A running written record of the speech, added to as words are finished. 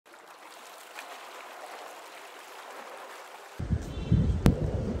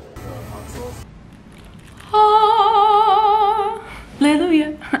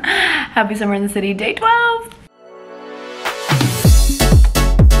Happy summer in the city, day 12.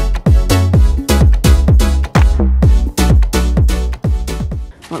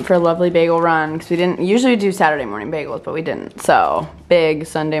 Went for a lovely bagel run because we didn't usually do Saturday morning bagels, but we didn't. So big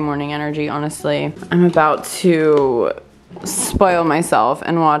Sunday morning energy, honestly. I'm about to spoil myself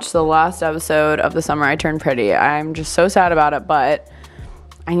and watch the last episode of The Summer I Turned Pretty. I'm just so sad about it, but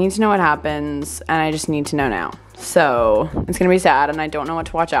I need to know what happens and I just need to know now. So it's gonna be sad and I don't know what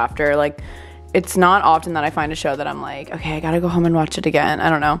to watch after. Like, it's not often that I find a show that I'm like, okay, I gotta go home and watch it again.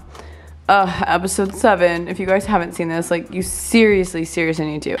 I don't know. Episode 7, if you guys haven't seen this, like, you seriously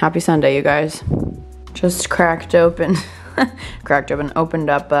need to. Happy Sunday, you guys. Just opened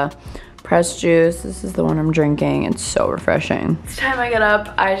up a pressed juice. This is the one I'm drinking. It's so refreshing. It's time I get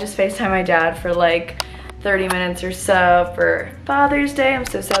up. I just FaceTime my dad for like 30 minutes or so for Father's Day. I'm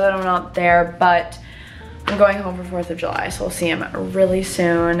so sad that I'm not there, but I'm going home for 4th of July, so we'll see him really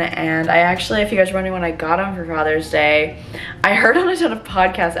soon. And I actually, if you guys are wondering when I got him for Father's Day, I heard on a ton of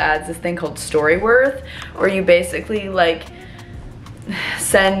podcast ads this thing called Storyworth, where you basically like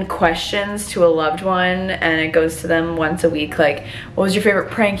send questions to a loved one and it goes to them once a week. Like, what was your favorite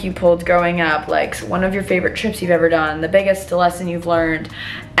prank you pulled growing up? Like, one of your favorite trips you've ever done, the biggest lesson you've learned.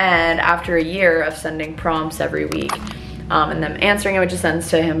 And after a year of sending prompts every week, and them answering it, which just sends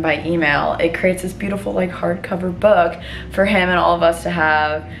to him by email, it creates this beautiful like hardcover book for him and all of us to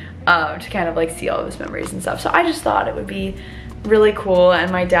have, to kind of like see all of his memories and stuff. So I just thought it would be really cool, and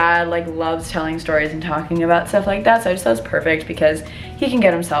my dad like loves telling stories and talking about stuff like that, so I just thought it was perfect because he can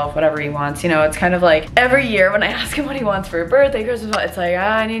get himself whatever he wants. You know, it's kind of like every year when I ask him what he wants for a birthday, Christmas, it's like,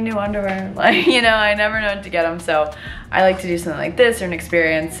 I need new underwear. Like, you know, I never know what to get him, so I like to do something like this or an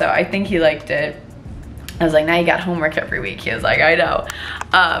experience. So I think he liked it. I was like, now you got homework every week. He was like, I know.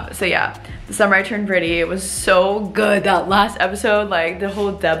 So yeah, The Summer I Turned Pretty. It was so good. That last episode, like the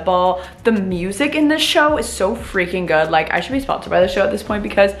whole dead ball, the music in this show is so freaking good. Like, I should be sponsored by the show at this point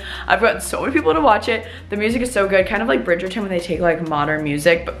because I've gotten so many people to watch it. The music is so good, kind of like Bridgerton when they take like modern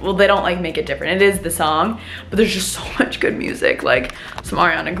music, but well, they don't like make it different. It is the song, but there's just so much good music. Like some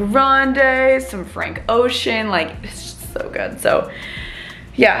Ariana Grande, some Frank Ocean, like it's just so good. So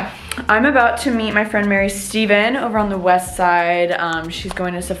yeah, I'm about to meet my friend Mary Steven over on the west side. She's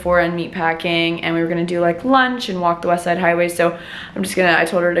going to Sephora and meatpacking, and we were gonna do like lunch and walk the West Side Highway. So I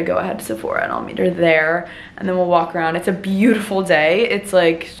told her to go ahead to Sephora and I'll meet her there and then we'll walk around. It's a beautiful day. It's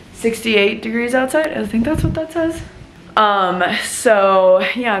like 68 degrees outside. I think that's what that says. So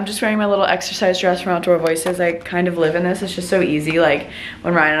yeah, I'm just wearing my little exercise dress from Outdoor Voices. I kind of live in this. It's just so easy. Like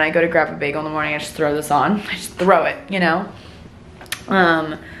when Ryan and I go to grab a bagel in the morning, I just throw this on. I just throw it, you know?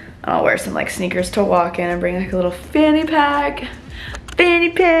 I'll wear some like sneakers to walk in and bring like a little fanny pack.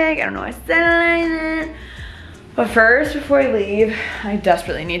 I don't know why I said it like that. But first, before I leave, I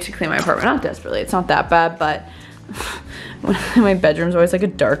desperately need to clean my apartment. Not desperately, it's not that bad, but my bedroom's always like a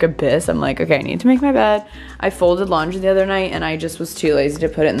dark abyss. I'm like, okay, I need to make my bed. I folded laundry the other night and I just was too lazy to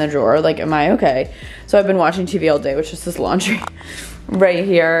put it in the drawer. Like, am I okay? So I've been watching TV all day with just this laundry right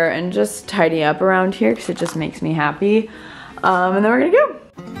here and just tidy up around here because it just makes me happy. And then we're gonna go.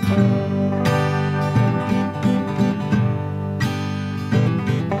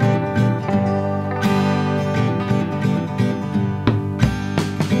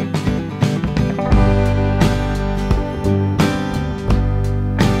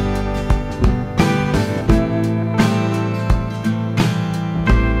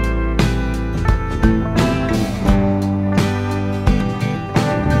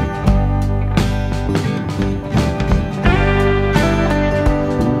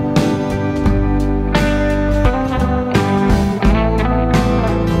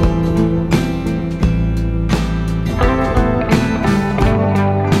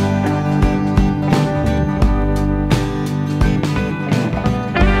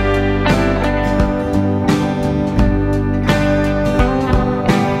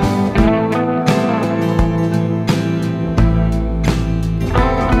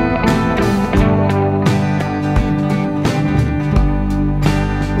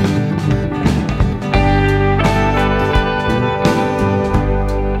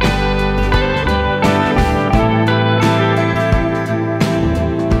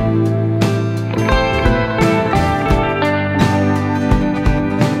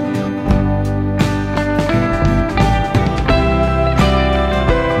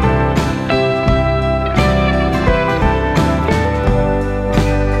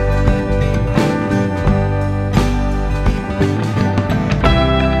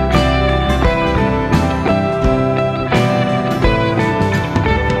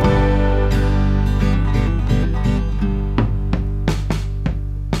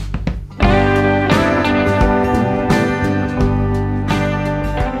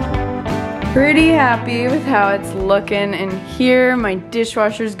 Pretty happy with how it's looking in here. My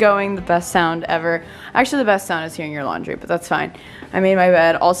dishwasher's going, the best sound ever. Actually, the best sound is hearing your laundry, but that's fine. I made my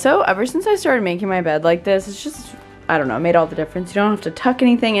bed. Also, ever since I started making my bed like this, it's just, I don't know, it made all the difference. You don't have to tuck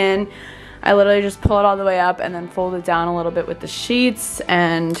anything in. I literally just pull it all the way up and then fold it down a little bit with the sheets,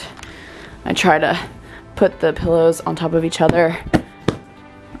 and I try to put the pillows on top of each other.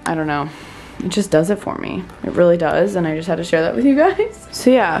 I don't know. It just does it for me. It really does, and I just had to share that with you guys. So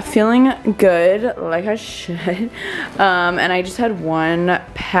yeah, feeling good, like I should. And I just had one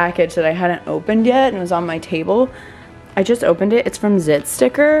package that I hadn't opened yet, and it was on my table. I just opened it. It's from Zit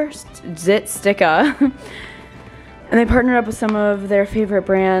Sticka. And they partnered up with some of their favorite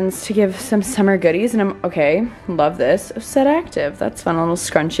brands to give some summer goodies, and I'm, okay, love this. Set Active, that's fun, a little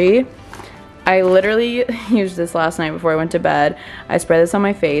scrunchie. I literally used this last night before I went to bed. I spray this on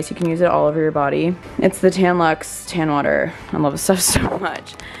my face. You can use it all over your body. It's the Tan Luxe Tan Water. I love this stuff so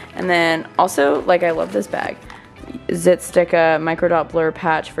much. And then also, like, I love this bag. Zit Sticka Micro Dot Blur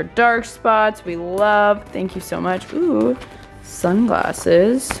Patch for dark spots. We love. Thank you so much. Ooh,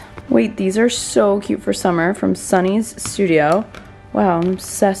 sunglasses. Wait, these are so cute for summer from Sunny's Studio. Wow, I'm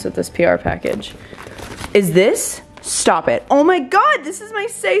obsessed with this PR package. Is this? Stop it. Oh my god, this is my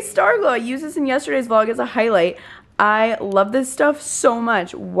Say Star Glow. I used this in yesterday's vlog as a highlight. I love this stuff so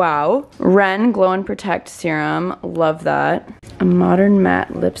much. Wow. Ren Glow and Protect Serum. Love that. A modern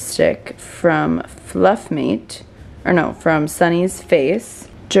matte lipstick from Fluffmate. Or no, from Sunny's Face.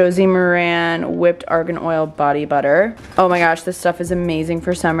 Josie Moran Whipped Argan Oil Body Butter. Oh my gosh, this stuff is amazing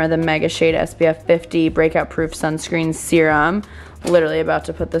for summer. The Mega Shade SPF 50 Breakout Proof Sunscreen Serum. Literally about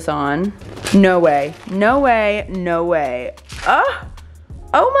to put this on. No way. No way. No way. Oh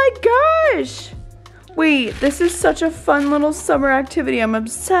my gosh. Wait, this is such a fun little summer activity. I'm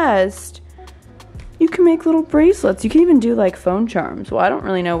obsessed. You can make little bracelets. You can even do like phone charms. Well, I don't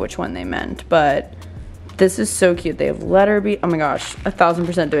really know which one they meant, but this is so cute. They have letter B. Oh my gosh,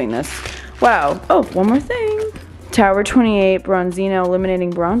 1000% doing this. Wow. Oh, one more thing. Tower 28 Bronzino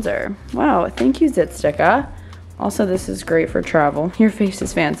Illuminating Bronzer. Wow, thank you, Zit Sticka. Also, this is great for travel. Your face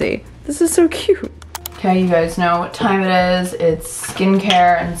is fancy. This is so cute. Okay, you guys know what time it is. It's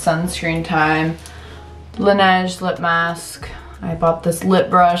skincare and sunscreen time. Laneige lip mask. I bought this lip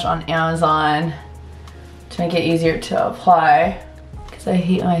brush on Amazon to make it easier to apply because I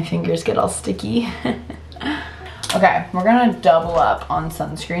hate my fingers get all sticky. Okay, we're gonna double up on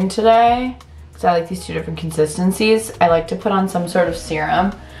sunscreen today because I like these two different consistencies. I like to put on some sort of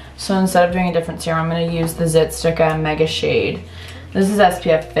serum. So instead of doing a different serum, I'm gonna use the Zit Sticka Mega Shade. This is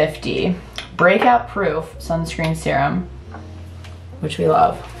SPF 50. Breakout Proof Sunscreen Serum, which we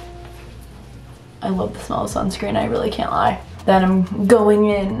love. I love the smell of sunscreen, I really can't lie. Then I'm going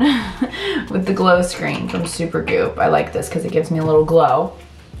in with the Glow Screen from Supergoop. I like this because it gives me a little glow,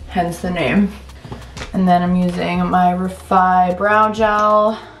 hence the name. And then I'm using my Refi Brow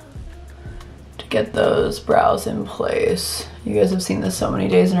Gel to get those brows in place. You guys have seen this so many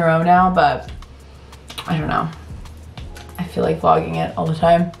days in a row now, but I don't know. I feel like vlogging it all the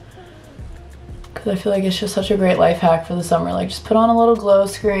time because I feel like it's just such a great life hack for the summer. Like, just put on a little glow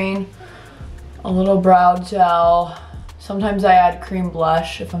screen, a little brow gel. Sometimes I add cream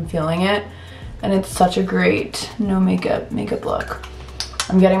blush if I'm feeling it, and it's such a great no makeup look.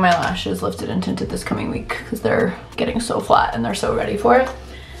 I'm getting my lashes lifted and tinted this coming week because they're getting so flat and they're so ready for it.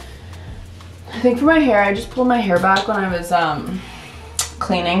 I think for my hair, I just pulled my hair back when I was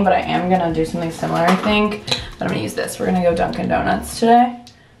cleaning, but I am gonna do something similar, I think. But I'm gonna use this. We're gonna go Dunkin' Donuts today.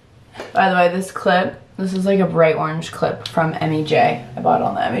 By the way, this clip, this is like a bright orange clip from MEJ. I bought it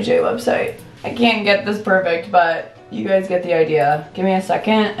on the MEJ website. I can't get this perfect, but you guys get the idea. Give me a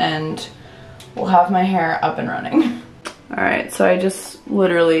second and we'll have my hair up and running. All right, so I just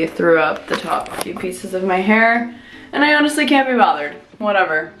literally threw up the top few pieces of my hair, and I honestly can't be bothered.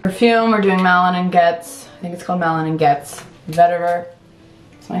 Whatever. Perfume, we're doing Malin & Getz. I think it's called Malin & Getz Vetiver.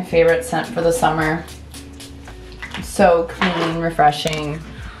 It's my favorite scent for the summer. It's so clean, refreshing,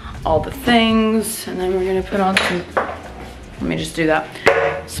 all the things. And then we're gonna put on some, let me just do that.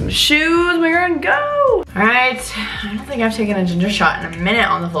 Some shoes, we're gonna go. All right, I don't think I've taken a ginger shot in a minute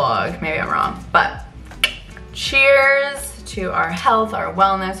on the vlog. Maybe I'm wrong, but cheers to our health, our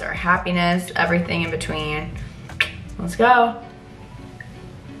wellness, our happiness, everything in between. Let's go.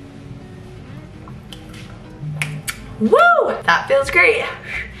 Woo! That feels great.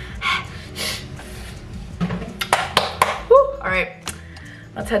 Woo! All right,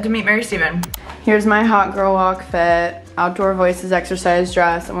 let's head to meet Mary Steven. Here's my hot girl walk fit, Outdoor Voices exercise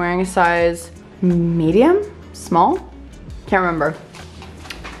dress. I'm wearing a size medium, small? Can't remember.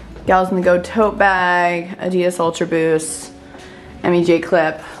 Gals in the Go tote bag, Adidas Ultra Boost, MEJ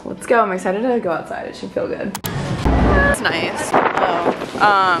clip. Let's go. I'm excited to go outside. It should feel good. It's nice.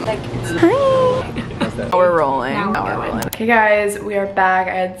 Hi. We're rolling. Now we're rolling. Okay guys, we are back.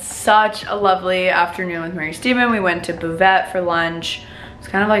 I had such a lovely afternoon with Mary Steven. We went to Buvette for lunch. It's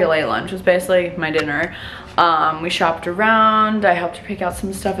kind of like a late lunch. It was basically my dinner. We shopped around. I helped her pick out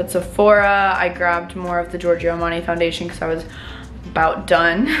some stuff at Sephora. I grabbed more of the Giorgio Armani foundation because I was about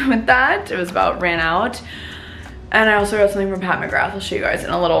done with that. It was about ran out. And I also got something from Pat McGrath. I'll show you guys in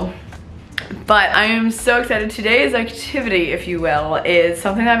a little. But I am so excited. Today's activity, if you will, is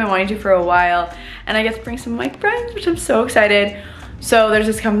something that I've been wanting to do for a while. And I get to bring some of my friends, which I'm so excited. So there's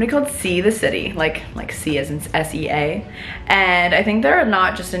this company called See the City, like C as in S-E-A. And I think they're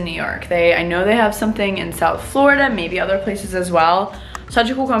not just in New York. I know they have something in South Florida, maybe other places as well. Such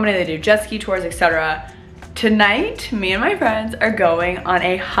a cool company. They do jet ski tours, etc. Tonight, me and my friends are going on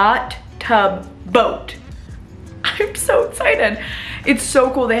a hot tub boat. I'm so excited. It's so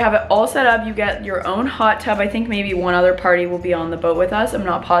cool. They have it all set up. You get your own hot tub. I think maybe one other party will be on the boat with us. I'm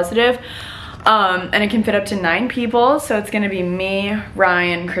not positive. And it can fit up to 9 people. So it's gonna be me,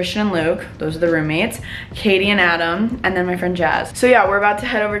 Ryan, Christian, and Luke. Those are the roommates. Katie and Adam, and then my friend Jazz. So yeah, we're about to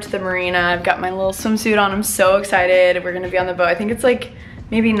head over to the marina. I've got my little swimsuit on. I'm so excited. We're gonna be on the boat. I think it's like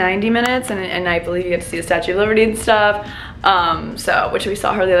maybe 90 minutes, and I believe you get to see the Statue of Liberty and stuff. Which we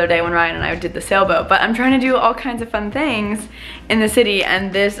saw her the other day when Ryan and I did the sailboat. But I'm trying to do all kinds of fun things in the city,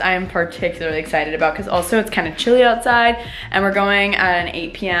 and this I am particularly excited about because also it's kind of chilly outside, and we're going at an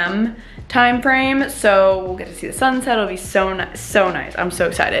 8 p.m. time frame, so we'll get to see the sunset. It'll be so nice. I'm so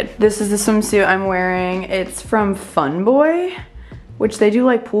excited. This is the swimsuit I'm wearing. It's from Fun Boy, which they do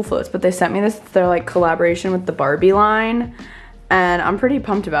like pool floats, but they sent me this. It's their like collaboration with the Barbie line, and I'm pretty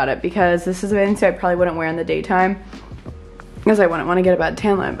pumped about it because this is a bathing suit I probably wouldn't wear in the daytime because I wouldn't want to get a bad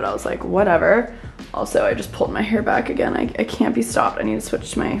tan line, but I was like, whatever. Also, I just pulled my hair back again. I can't be stopped. I need to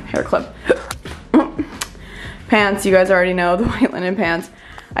switch to my hair clip. Pants, you guys already know, the white linen pants.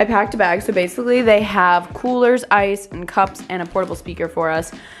 I packed a bag, so basically they have coolers, ice, and cups, and a portable speaker for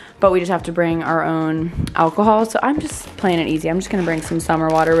us, but we just have to bring our own alcohol, so I'm just playing it easy. I'm just gonna bring some summer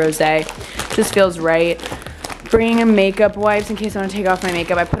water rosé. Just feels right. Bringing a makeup wipes in case I wanna take off my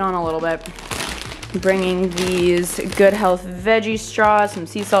makeup. I put on a little bit. Bringing these Good Health veggie straws, some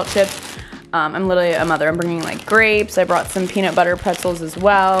sea salt chips. I'm literally a mother. I'm bringing like grapes. I brought some peanut butter pretzels as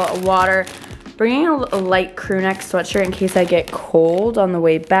well, water. Bringing a light crew neck sweatshirt in case I get cold on the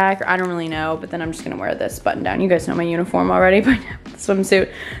way back. I don't really know, but then I'm just gonna wear this button down. You guys know my uniform already, but the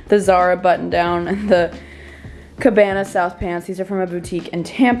swimsuit, the Zara button down, and the Cabana South pants. These are from a boutique in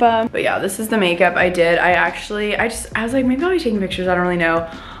Tampa. But yeah, this is the makeup I did. I was like, maybe I'll be taking pictures. I don't really know.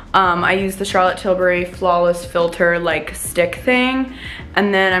 I used the Charlotte Tilbury Flawless Filter like stick thing.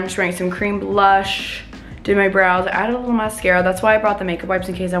 And then I'm just wearing some cream blush, did my brows, I added a little mascara. That's why I brought the makeup wipes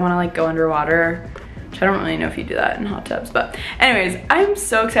in case I wanna like go underwater, which I don't really know if you do that in hot tubs. But anyways, I'm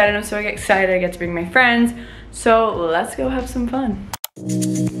so excited. I'm so excited I get to bring my friends. So let's go have some fun.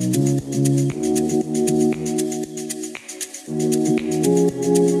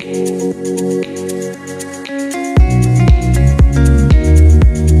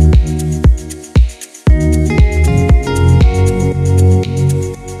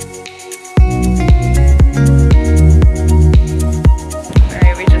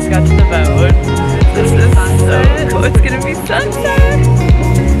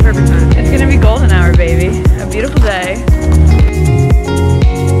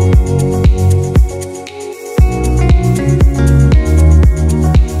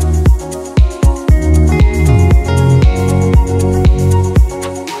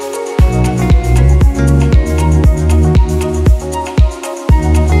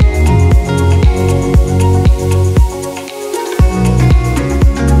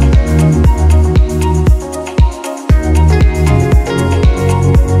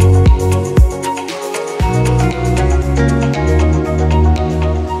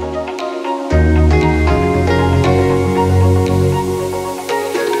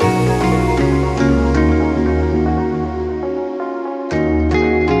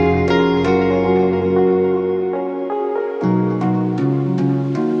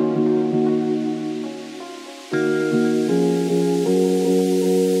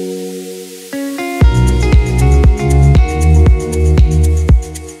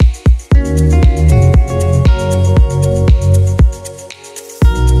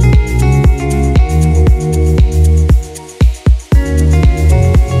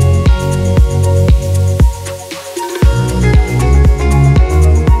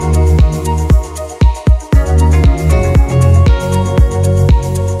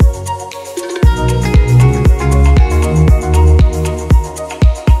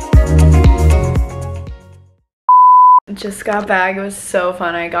 just got back. It was so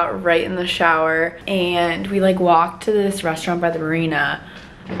fun. I got right in the shower and we like walked to this restaurant by the marina,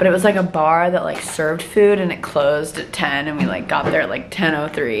 but it was like a bar that like served food and it closed at 10 and we like got there at like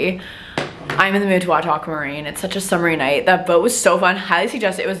 10:03. I'm in the mood to watch Aquamarine. It's such a summery night. That boat was so fun. Highly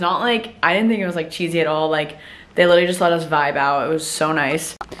suggest it. It was not like, I didn't think it was like cheesy at all. Like they literally just let us vibe out. It was so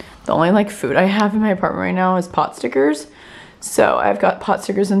nice. The only like food I have in my apartment right now is pot stickers. So I've got pot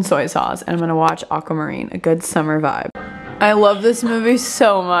stickers and soy sauce and I'm gonna watch Aquamarine, a good summer vibe. I love this movie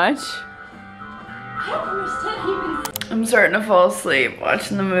so much. I'm starting to fall asleep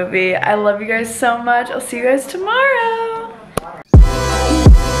watching the movie. I love you guys so much. I'll see you guys tomorrow.